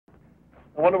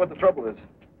I wonder what the trouble is.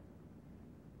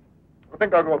 I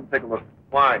think I'll go up and take a look.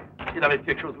 Why? Still have a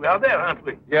pictures. We are there, aren't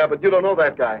we? Yeah, but you don't know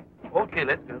that guy. Okay,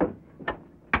 let's go.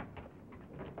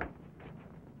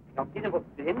 Nog niet wat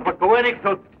sehen? Wat gewoon niks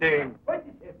zo sehen.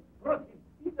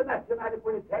 Internationale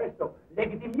Polizeistoff.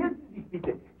 Legitimieren Sie sich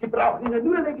bitte. Sie brauchen ihn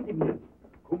nur legitimieren.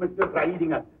 Kommen Sie, Frau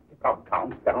Idinger. Sie brauchen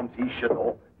kaum darum, sie ist schon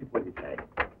da, die Polizei.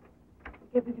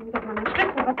 Geben Sie mir doch mal einen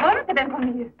Schlüssel. Was wollen Sie denn von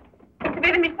mir? Sie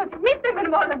werden mich sonst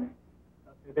mitnehmen wollen.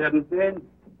 Wir werden sehen.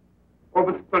 Ob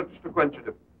es точно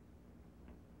кончили.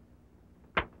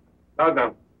 Now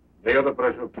down. The other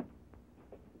pressure.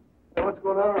 Hey, what's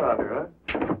going on around here,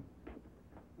 huh?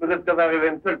 Мы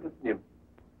разговариваем только с ним.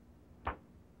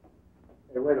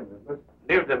 Hey, wait a minute.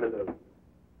 Leave them alone.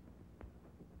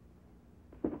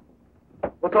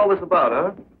 What's all this about,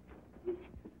 huh?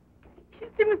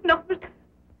 Sie müssen noch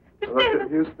bestellen.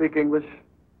 You speak English?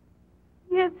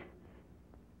 Yes.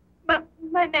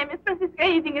 My name is Francisca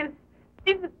Edinger.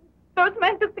 Those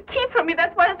men took the key from me.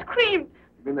 That's why I screamed.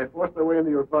 You mean they forced their way into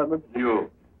your apartment? You.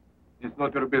 It's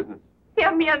not your business. Sie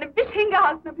haben mir an den Tisch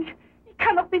hingehalten, aber ich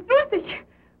kann doch nicht russig.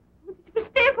 Und ich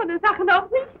verstehe von den Sachen auch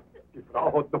nicht. Die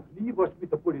Frau hat noch nie was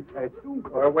mit der Polizei zu tun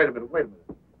gehabt. Oh, wait a minute.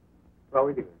 Frau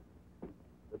Edinger,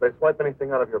 did they swipe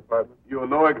anything out of your apartment? You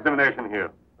no examination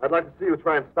here. I'd like to see you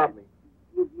try and stop me.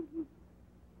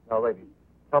 Now, lady,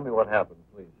 tell me what happened,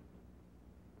 please.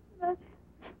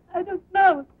 I don't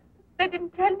know. They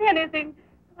didn't tell me anything.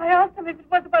 I asked them if it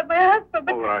was about my husband,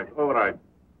 but... All right.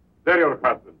 They're your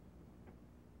husband.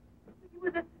 He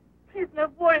was a prisoner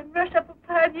of war in Russia for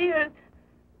 5 years.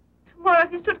 Tomorrow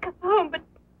he should come home, but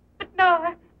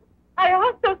no, I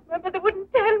asked those men, but they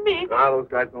wouldn't tell me. Those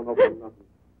guys don't know about nothing.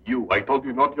 You, I told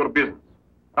you, not your business.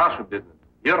 Russian business.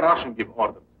 Here Russian give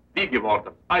orders. We give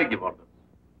orders. I give orders.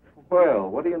 Well,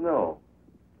 what do you know?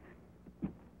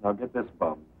 Now get this,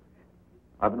 bum.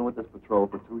 I've been with this patrol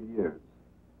for 2 years.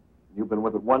 You've been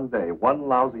with it 1 day, one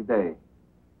lousy day.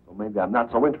 So maybe I'm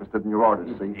not so interested in your orders,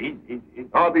 see?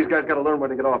 Oh, these guys got to learn where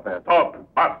to get off at. Stop.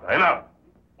 Basta. Enough.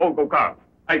 All go car.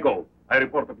 I go. I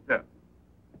report officer.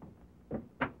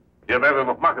 You have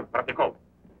noch machen, protocol.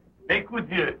 Make good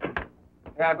here.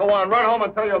 Yeah, go on. Run home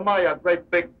and tell your ma, you great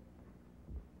big...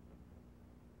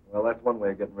 Well, that's one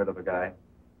way of getting rid of a guy.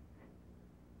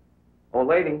 Oh,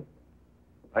 lady,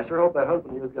 I sure hope that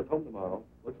husband of yours gets home tomorrow.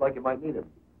 Looks like you might need him.